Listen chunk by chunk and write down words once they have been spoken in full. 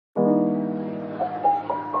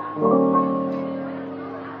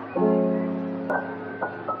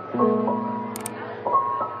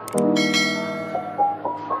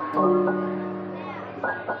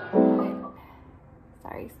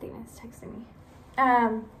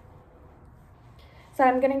So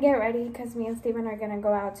I'm gonna get ready because me and Steven are gonna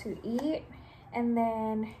go out to eat, and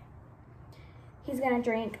then he's gonna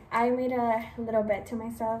drink. I made a little bet to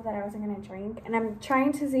myself that I wasn't gonna drink, and I'm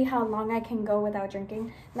trying to see how long I can go without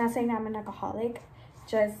drinking. Not saying I'm an alcoholic,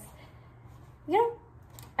 just, you know.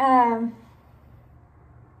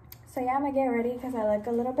 So yeah, I'm gonna get ready because I look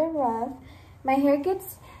a little bit rough. My hair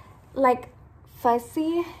gets like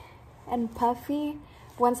fussy and puffy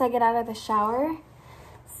once I get out of the shower.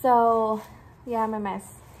 So yeah, I'm a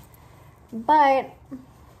mess. But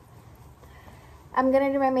I'm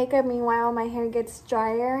gonna do my makeup meanwhile my hair gets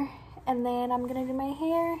drier, and then I'm gonna do my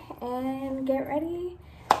hair and get ready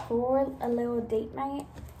for a little date night.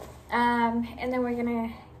 And then we're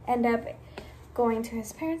gonna end up going to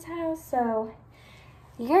his parents' house. So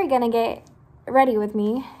you're gonna get ready with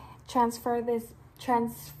me, transform this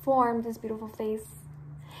beautiful face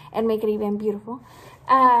and make it even beautiful.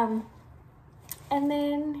 And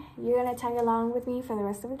then you're gonna tag along with me for the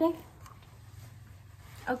rest of the day.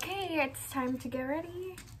 Okay, it's time to get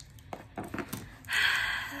ready.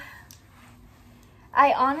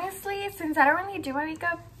 I honestly, since I don't really do my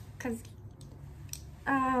makeup, cause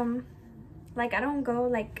like I don't go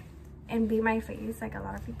like and be my face like a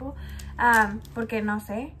lot of people, porque no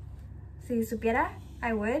sé, si supiera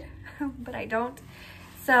I would, but I don't.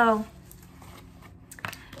 So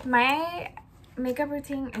my makeup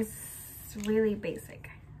routine is really basic.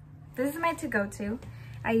 This is my to-go-to.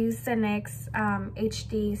 I use the NYX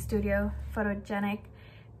HD Studio Photogenic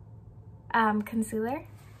concealer,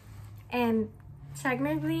 and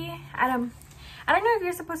technically I don't know if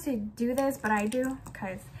you're supposed to do this, but I do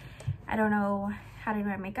because I don't know how to do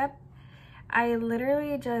my makeup. I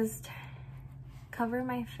literally just cover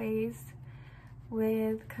my face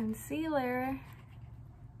with concealer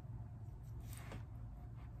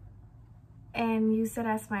and use it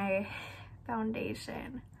as my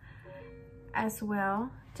foundation as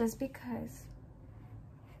well, just because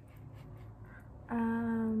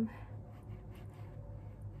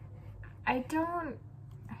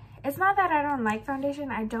it's not that I don't like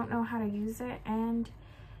foundation, I don't know how to use it. And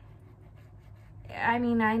I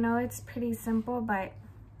mean, I know it's pretty simple, but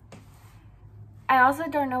I also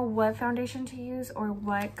don't know what foundation to use or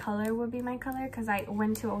what color would be my color, because I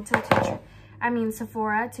went to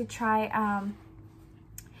Sephora to try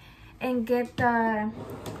and get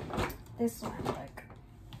this one. Look.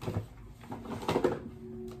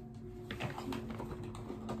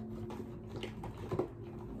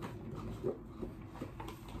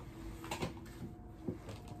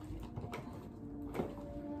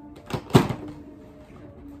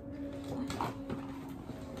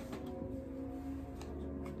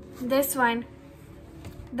 This one,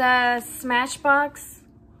 the Smashbox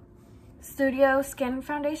Studio Skin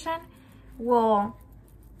Foundation. Well,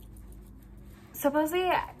 supposedly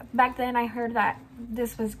back then I heard that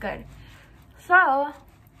this was good, so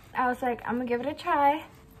I was like, I'm gonna give it a try.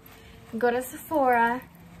 Go to Sephora,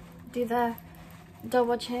 do the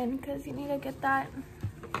double chin because you need to get that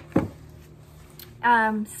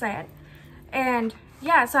set. And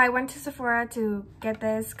yeah, so I went to Sephora to get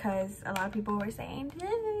this because a lot of people were saying,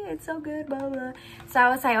 hey, it's so good, blah, blah. So I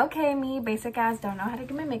was like, okay, me, basic ass, don't know how to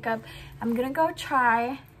do my makeup. I'm gonna go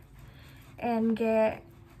try and get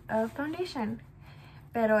a foundation.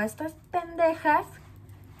 Pero estas pendejas,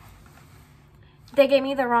 they gave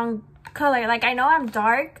me the wrong color. Like, I know I'm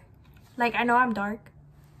dark. I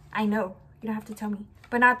know, you don't have to tell me.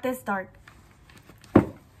 But not this dark.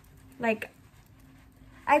 Like,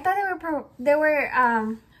 I thought they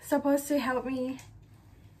were supposed to help me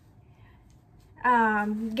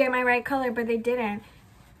get my right color, but they didn't.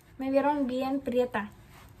 Me vieron bien prieta,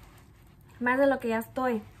 más de lo que ya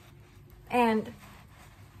estoy. And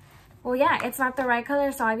well, yeah, it's not the right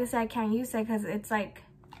color, so obviously I can't use it because it's like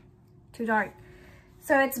too dark.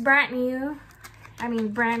 So it's brand new,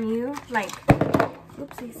 like,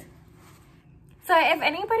 oopsies. So if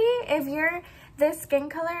anybody, if you're this skin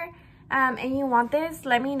color and you want this,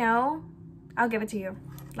 let me know. I'll give it to you.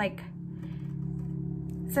 Like,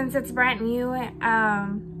 since it's brand new,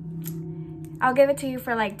 I'll give it to you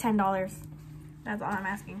for like $10. That's all I'm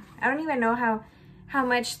asking. I don't even know how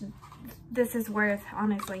much this is worth,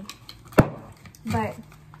 honestly. But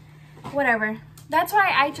whatever. That's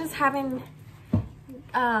why I just haven't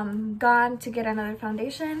gone to get another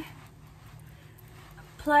foundation.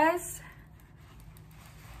 Plus,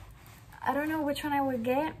 I don't know which one I would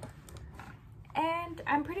get. And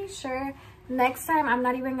I'm pretty sure next time I'm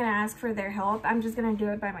not even gonna ask for their help. I'm just gonna do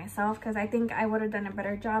it by myself because I think I would have done a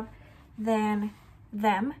better job than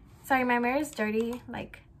them. Sorry, my mirror is dirty,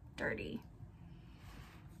 like dirty.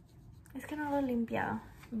 Es que no lo he limpiado,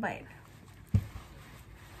 but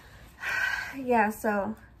yeah,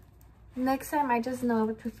 so next time I just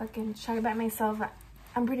know to fucking try by myself.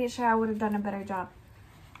 I'm pretty sure I would have done a better job.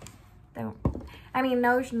 I mean,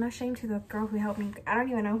 no shame to the girl who helped me. I don't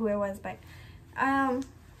even know who it was, but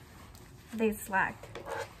they slacked.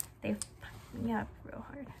 They fucked me up real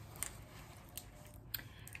hard.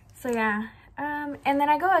 So yeah, and then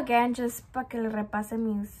I go again just para que le repase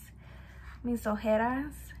mis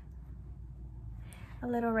ojeras. A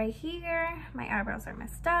little right here. My eyebrows are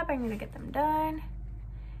messed up. I need to get them done.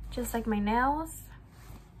 Just like my nails.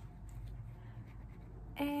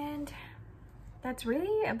 And that's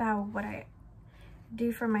really about what I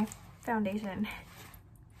do for my foundation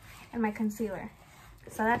and my concealer.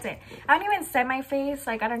 So that's it. I don't even set my face.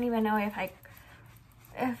 Like, I don't even know if I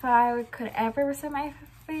could ever set my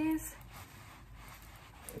face,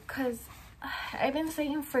 because I've been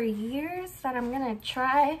saying for years that I'm gonna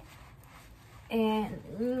try and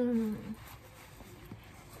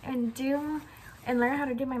learn how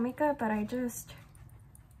to do my makeup, but I just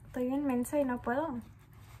estoy bien mensa y no puedo.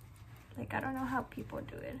 Like, I don't know how people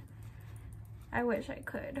do it. I wish I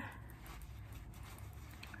could.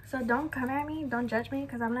 So don't come at me, don't judge me,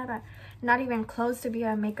 because I'm not even close to be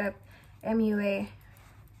a makeup MUA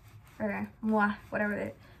or moi, whatever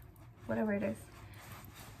it is.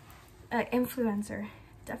 Influencer.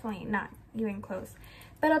 Definitely not even close.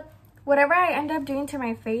 But whatever I end up doing to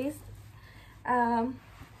my face, doesn't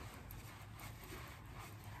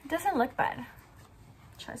look bad.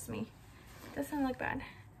 Trust me, doesn't look bad.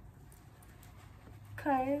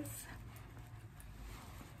 Cause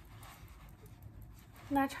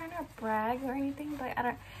I'm not trying to brag or anything, but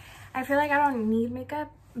I feel like I don't need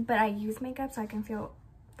makeup, but I use makeup so I can feel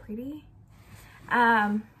pretty.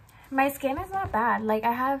 My skin is not bad. Like,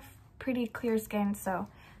 I have pretty clear skin, so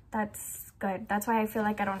that's good. That's why I feel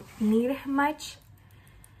like I don't need much.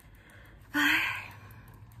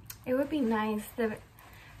 It would be nice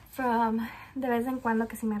from de vez en cuando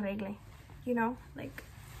que si me arregle, you know, like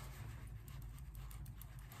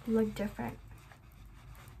look different.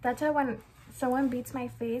 That's why when someone beats my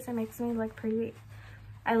face, it makes me look pretty.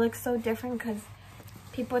 I look so different because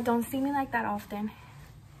people don't see me like that often.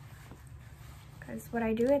 Because what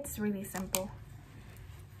I do, it's really simple.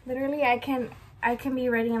 Literally, I can be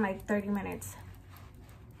ready in like 30 minutes.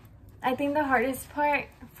 I think the hardest part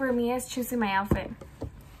for me is choosing my outfit. I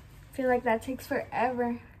feel like that takes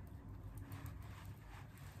forever.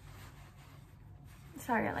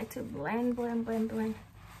 Sorry, I like to blend.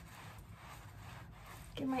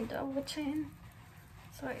 Get my double chin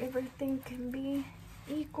so everything can be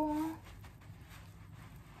equal.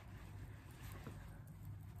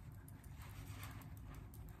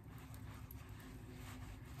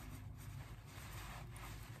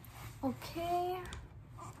 Okay.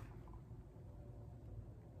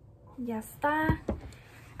 Ya está.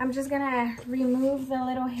 I'm just gonna remove the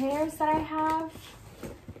little hairs that I have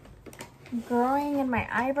growing in my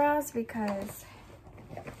eyebrows, because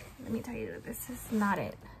let me tell you that this is not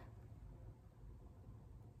it.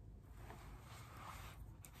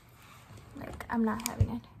 Like, I'm not having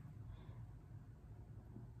it.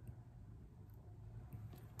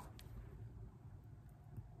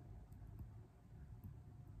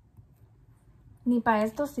 Ni para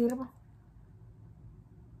esto sirvo.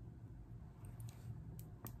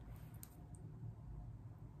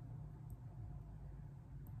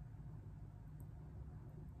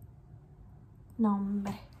 No,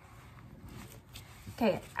 hombre.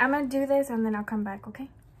 Okay, I'm gonna do this and then I'll come back, okay?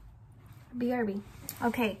 BRB.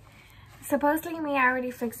 Okay, supposedly I already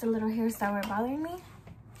fixed the little hairs that were bothering me.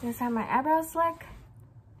 This is how my eyebrows look.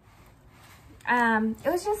 It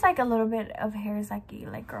was just like a little bit of hairs like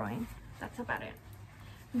growing. That's about it.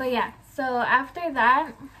 But yeah, so after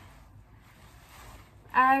that,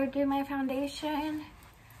 I do my foundation.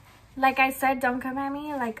 Like I said, don't come at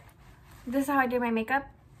me. Like, this is how I do my makeup.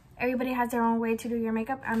 Everybody has their own way to do your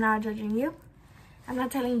makeup. I'm not judging you. I'm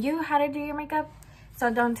not telling you how to do your makeup.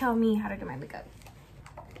 So don't tell me how to do my makeup.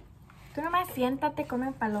 Tú nomás siéntate,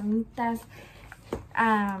 come palomitas.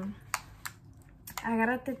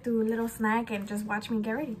 Agárrate tu little snack and just watch me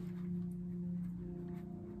get ready.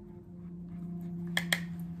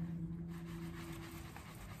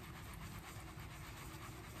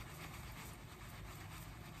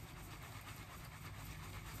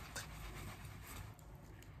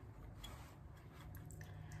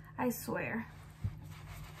 I swear.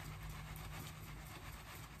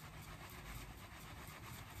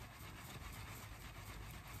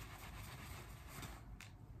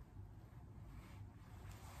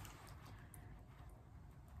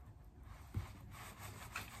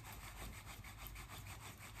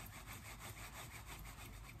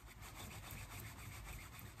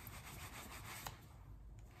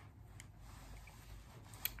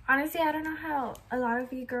 Honestly, I don't know how a lot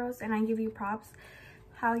of you girls, and I give you props,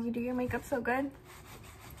 how you do your makeup so good.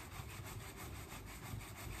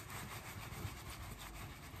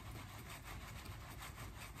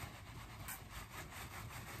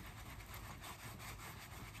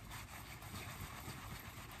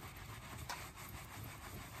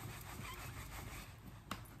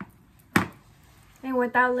 And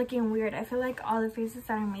without looking weird, I feel like all the faces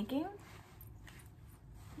that I'm making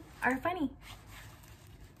are funny.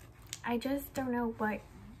 I just don't know what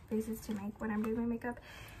faces to make when I'm doing my makeup.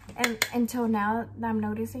 And until now, I'm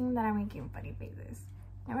noticing that I'm making funny faces.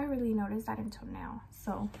 I never really noticed that until now.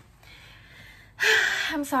 So,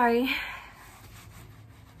 I'm sorry.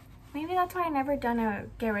 Maybe that's why I never done a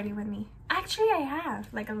get ready with me. Actually, I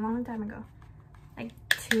have, like a long time ago. Like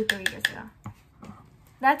 2-3 years ago.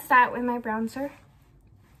 That's that with my bronzer.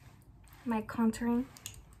 My contouring.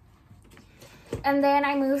 And then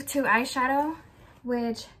I moved to eyeshadow,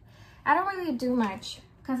 which I don't really do much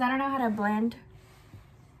because I don't know how to blend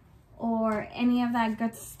or any of that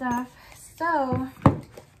good stuff. So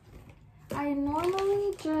I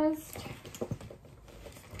normally just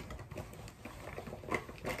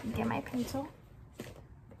get my pencil.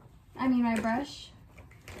 I mean my brush.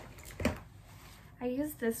 I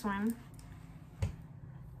use this one.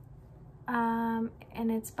 And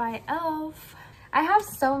it's by e.l.f. I have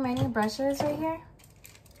so many brushes right here.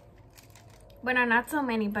 But no, not so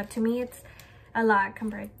many, but to me it's a lot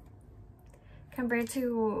compared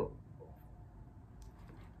to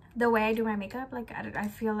the way I do my makeup. Like I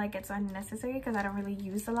feel like it's unnecessary because I don't really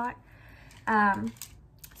use a lot.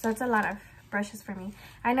 So it's a lot of brushes for me.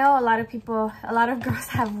 I know a lot of girls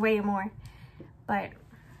have way more, but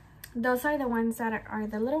those are the ones that are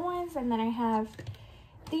the little ones. And then I have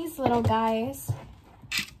these little guys.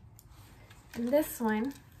 And this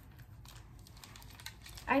one,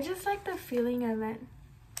 I just like the feeling of it.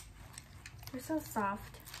 They're so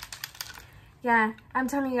soft. Yeah, I'm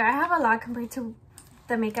telling you, I have a lot compared to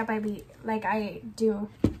the makeup I do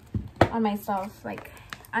on myself, like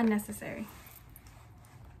unnecessary.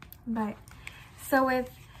 But so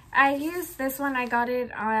I use this one. I got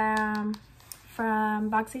it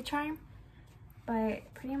from BoxyCharm,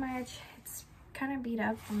 but pretty much it's kind of beat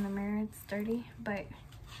up from the mirror. It's dirty, but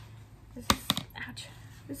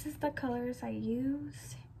this is the colors I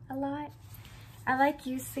use a lot. I like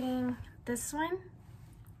using this one,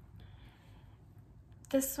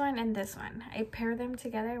 and this one. I pair them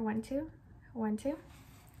together. 1, 2, 1, 2.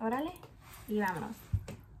 Órale, y vámonos.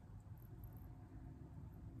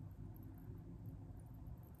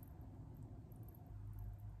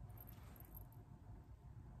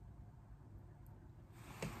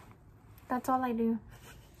 That's all I do.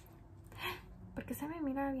 Porque se me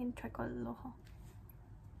mira bien chueco el ojo.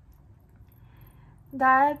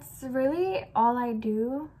 That's really all I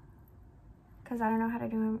do, because I don't know how to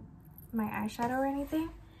do my eyeshadow or anything.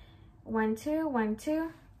 1, 2, 1, 2,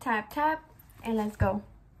 tap, tap, and let's go.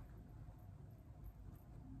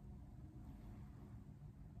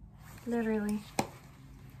 Literally.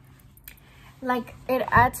 Like, it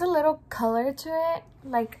adds a little color to it.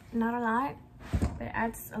 Like, not a lot, but it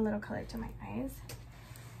adds a little color to my eyes.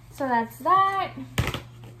 So that's that.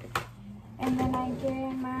 And then I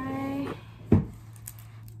get my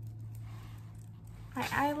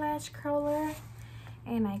eyelash curler,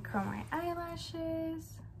 and I curl my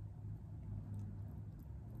eyelashes.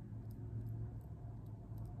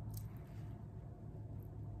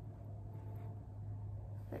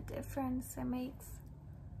 The difference it makes.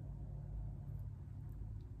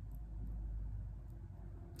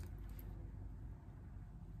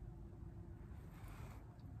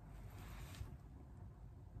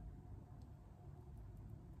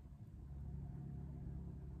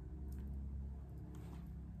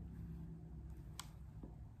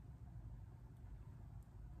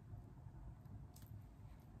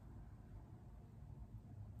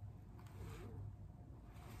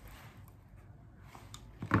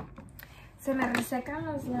 Se me resecan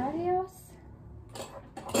los labios.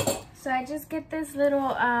 So I just get this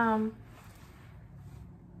little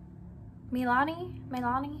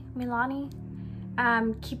Milani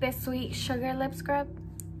Keep It Sweet Sugar Lip Scrub.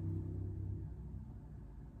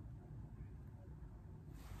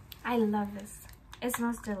 I love this. It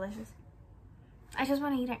smells delicious. I just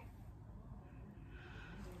want to eat it.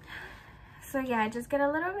 So yeah, I just get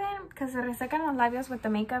a little bit because se resecan los labios with the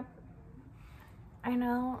makeup. I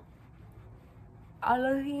know all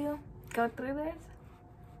of you go through this.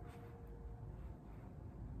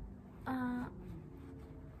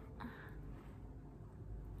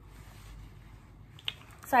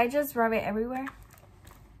 So I just rub it everywhere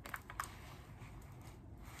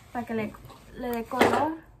para que le dé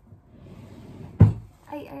color.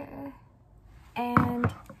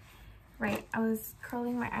 And right, I was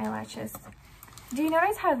curling my eyelashes. Do you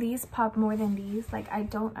notice how these pop more than these? Like, I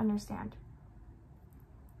don't understand.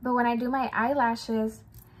 But when I do my eyelashes,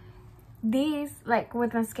 these, like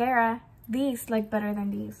with mascara, these look better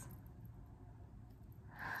than these.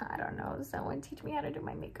 I don't know, someone teach me how to do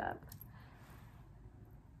my makeup.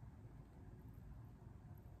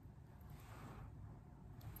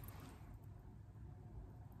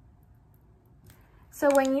 So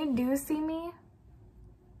when you do see me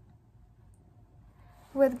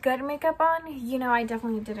with good makeup on, you know I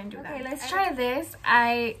definitely didn't do that. Okay, let's try this.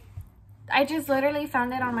 I just literally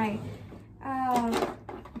found it on my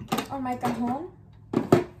cajon.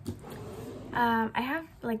 I have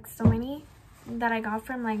like so many that I got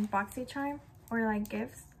from like BoxyCharm or like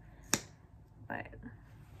gifts, but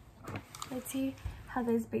let's see how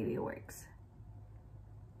this baby works.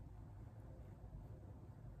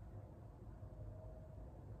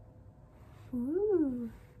 Ooh.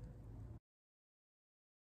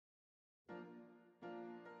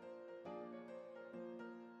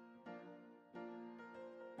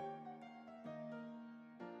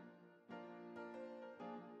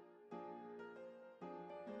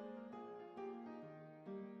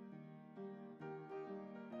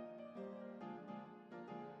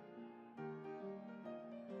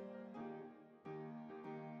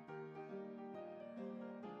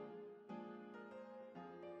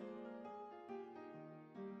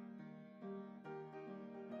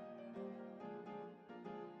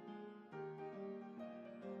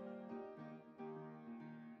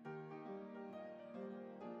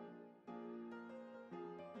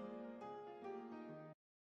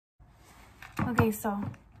 Okay, so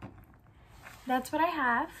that's what I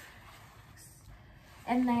have.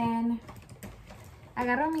 And then I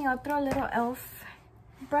got on mi otro little elf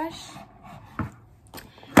brush.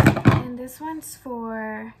 And this one's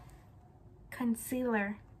for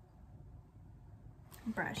concealer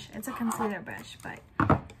brush. It's a concealer brush, but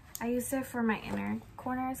I used it for my inner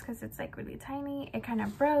corners because it's like really tiny. It kind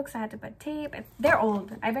of broke, so I had to put tape. They're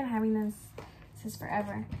old. I've been having this since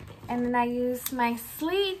forever. And then I used my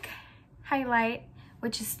Sleek highlight,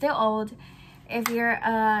 which is still old. If you're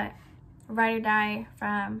a ride or die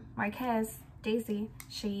from Marquez, Daisy,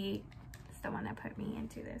 she is the one that put me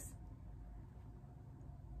into this.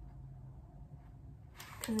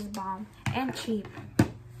 Because it's bomb and cheap. I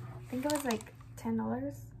think it was like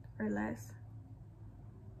 $10 or less.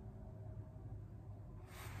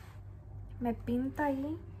 Me pinta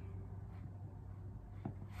ahí.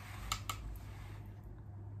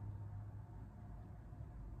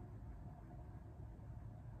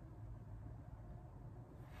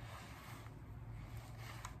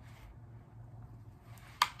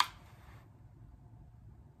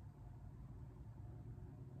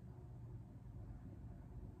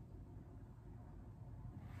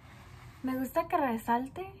 Me gusta que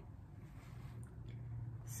resalte,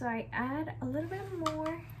 so I add a little bit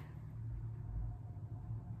more.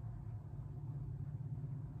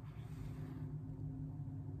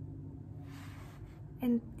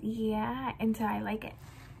 And yeah, until I like it.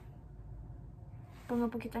 Pongo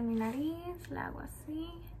un poquito en mi nariz, la hago así.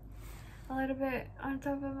 A little bit on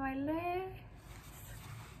top of my lips.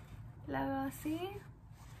 La hago así.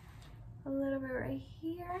 A little bit right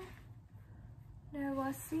here. La hago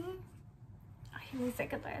así. Ay, ni sé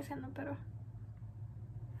qué estoy haciendo, pero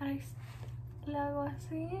ahí la hago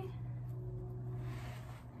así.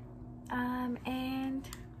 And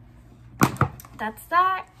that's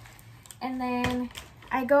that. And then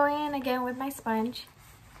I go in again with my sponge.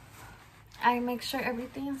 I make sure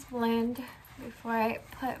everything's blend before I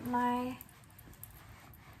put my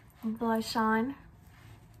blush on.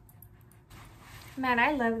 Man,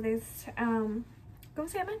 I love this. ¿Cómo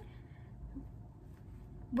se llama?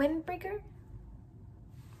 Windbreaker?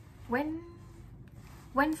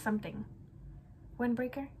 Wind something.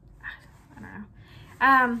 Windbreaker? I don't know.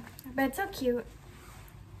 But it's so cute.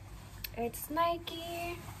 It's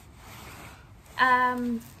Nike.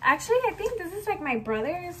 Actually, I think this is like my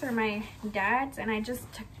brother's or my dad's, and I just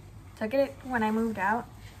took it when I moved out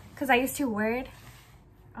because I used to wear it.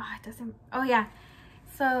 Oh, it doesn't. Oh yeah.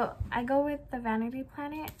 So I go with the Vanity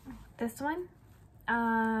Planet, this one,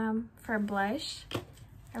 for blush.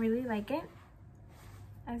 I really like it.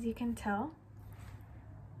 As you can tell,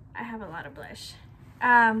 I have a lot of blush.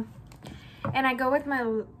 And I go with my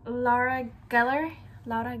Laura Geller.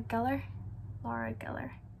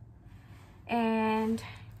 And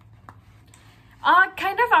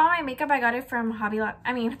kind of all my makeup, I got it from Hobby Lobby.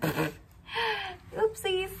 I mean,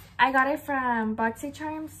 oopsies. I got it from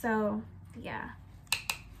BoxyCharm, so yeah.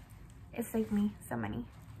 It saved me some money.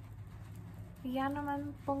 Y ya nomás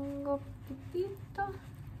pongo poquito.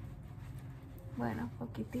 Bueno,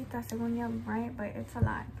 poquitita según yo, right? But it's a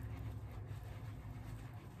lot.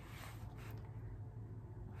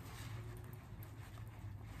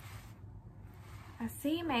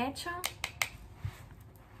 Así me echo.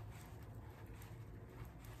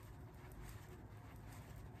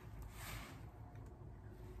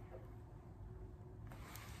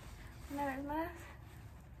 Una vez más.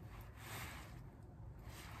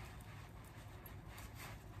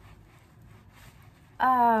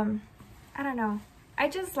 I don't know. I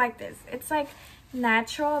just like this. It's like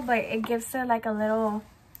natural, but it gives it like a little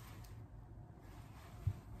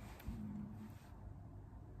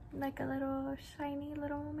shiny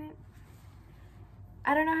little moment.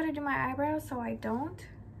 I don't know how to do my eyebrows, so I don't.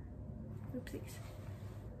 Oopsies.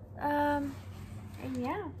 And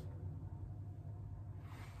yeah.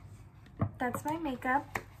 That's my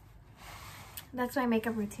makeup. That's my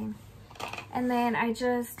makeup routine. And then I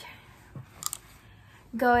just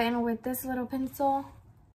go in with this little pencil.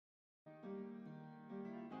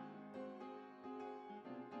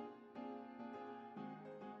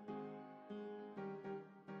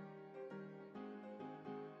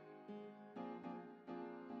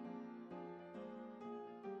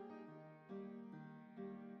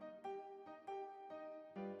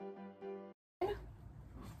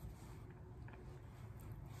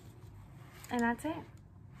 And that's it. I'm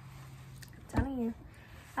telling you.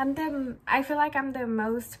 I feel like I'm the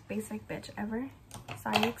most basic bitch ever.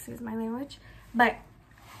 Sorry, excuse my language. But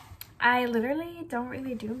I literally don't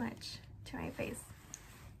really do much to my face.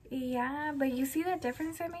 Yeah, but you see the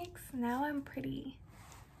difference it makes? Now I'm pretty.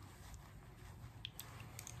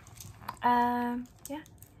 Yeah.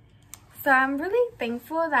 So I'm really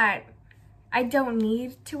thankful that I don't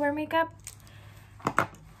need to wear makeup.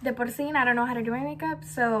 De por sí, I don't know how to do my makeup.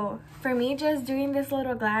 So for me, just doing this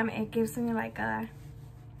little glam, it gives me like a,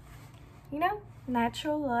 you know,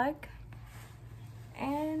 natural look.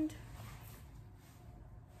 And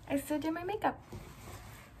I still do my makeup.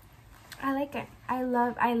 I like it. I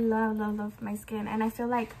love my skin. And I feel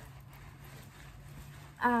like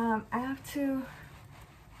I have to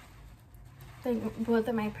thank both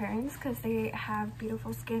of my parents because they have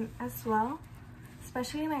beautiful skin as well.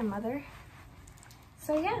 Especially my mother.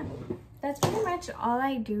 So yeah, that's pretty much all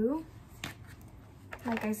I do.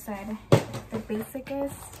 Like I said, the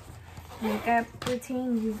basicest makeup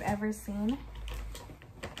routine you've ever seen.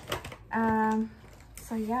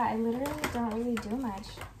 So yeah, I literally don't really do much.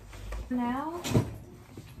 Now,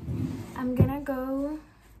 I'm gonna go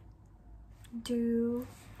do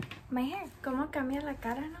my hair. ¿Cómo cambia la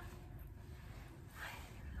cara, no?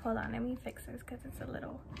 Hold on, let me fix this because it's a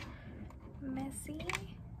little messy.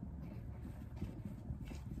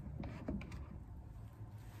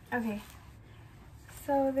 Okay,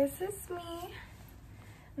 so this is me.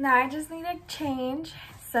 Now I just need to change.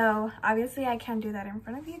 So obviously I can't do that in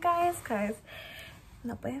front of you guys because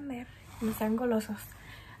no pueden ver, no sean golosos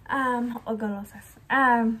o golosas.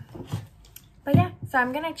 But yeah, so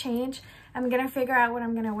I'm gonna change. I'm gonna figure out what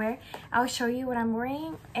I'm gonna wear. I'll show you what I'm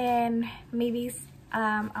wearing, and maybe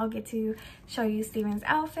I'll get to show you Steven's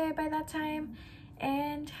outfit by that time.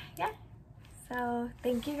 And yeah, so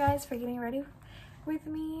thank you guys for getting ready with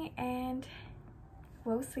me, and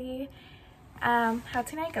we'll see how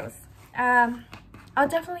tonight goes. I'll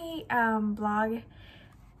definitely vlog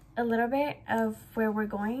a little bit of where we're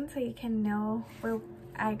going so you can know where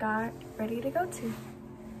I got ready to go to.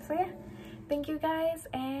 So yeah, thank you guys,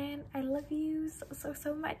 and I love you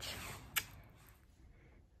so much.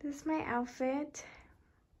 This is my outfit.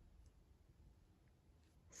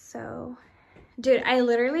 So dude, I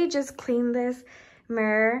literally just cleaned this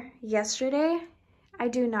mirror yesterday. I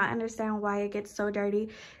do not understand why it gets so dirty,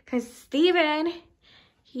 because Steven,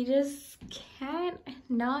 he just can't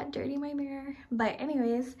not dirty my mirror. But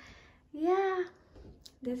anyways, yeah,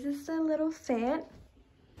 this is the little fit.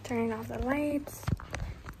 Turning off the lights.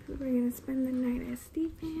 We're gonna spend the night at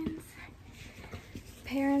Steven's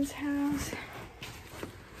parents' house.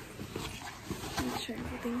 Make sure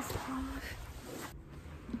everything's off.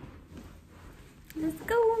 Let's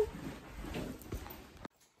go.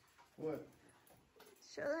 What?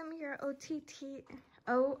 Show them your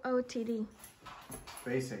OOTD.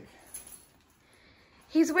 Basic.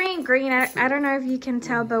 He's wearing green. I don't know if you can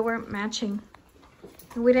tell, but we're matching.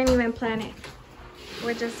 We didn't even plan it.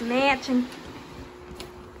 We're just matching.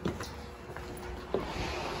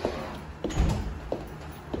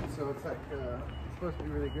 So it's like, it's supposed to be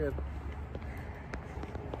really good.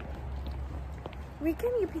 We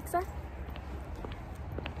can eat pizza.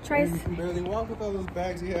 Try. You can barely walk with all those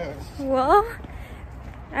bags he has. Well,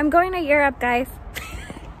 I'm going to Europe, guys.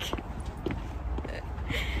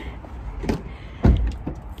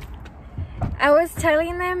 I was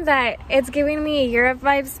telling them that it's giving me Europe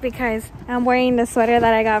vibes because I'm wearing the sweater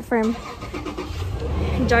that I got from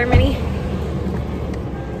Germany.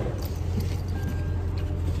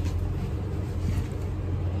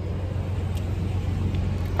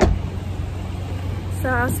 So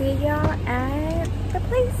I'll see y'all at the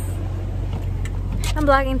place. I'm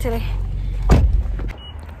vlogging today.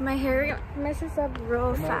 My hair messes up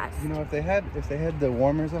real fast. You know, if they had the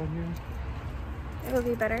warmers out here, it would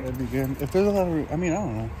be better. It'd be good. If there's a lot of, I mean, I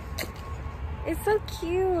don't know. It's so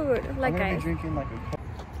cute. Like, I'm gonna be drinking like a cup.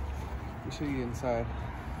 We'll show you inside.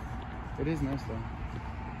 It is nice though,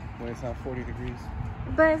 when it's not 40 degrees.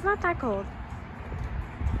 But it's not that cold.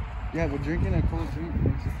 Yeah, but drinking a cold drink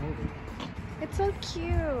makes it colder. It's so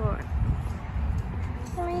cute.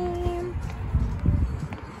 Lame.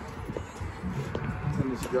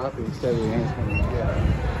 And it's dropping instead of your hands coming together.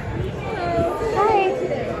 Hi.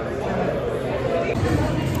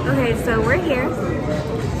 Okay, so we're here.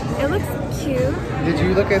 It looks cute. Did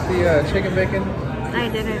you look at the chicken bacon? I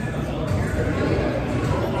didn't.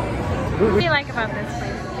 What do you like about this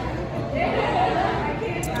place?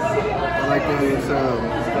 I like that it's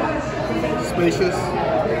spacious.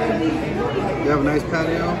 They have a nice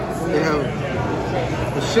patio. They have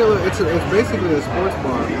a shitload. It's basically a sports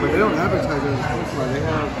bar, but they don't advertise it as a sports bar. They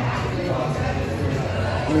have.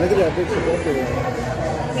 I mean, look at that big supporter there.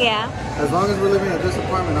 Yeah. As long as we're living at this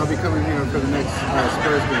apartment, I'll be coming here for the next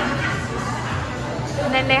Spurs game.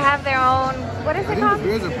 And then they have their own. What is it called? I think the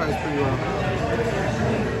beers are priced pretty well.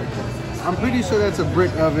 I'm pretty sure that's a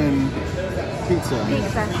brick oven pizza.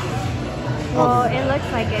 Pizza. Well, it looks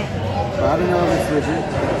like it. But I don't know if it's legit.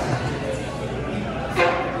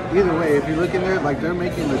 Either way, if you look in there, like they're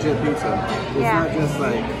making legit pizza. It's not just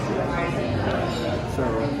like. So.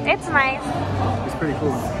 It's nice. It's pretty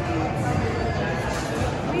cool.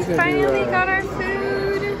 We finally got our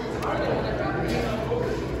food.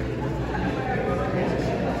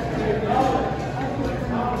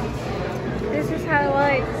 This is how it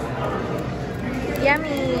looks.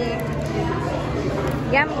 Yummy.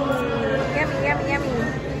 Yummy. Yummy, yummy, yummy.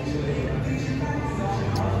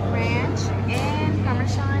 Ranch and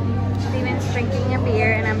Parmesan. Steven's drinking a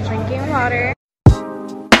beer and I'm drinking water.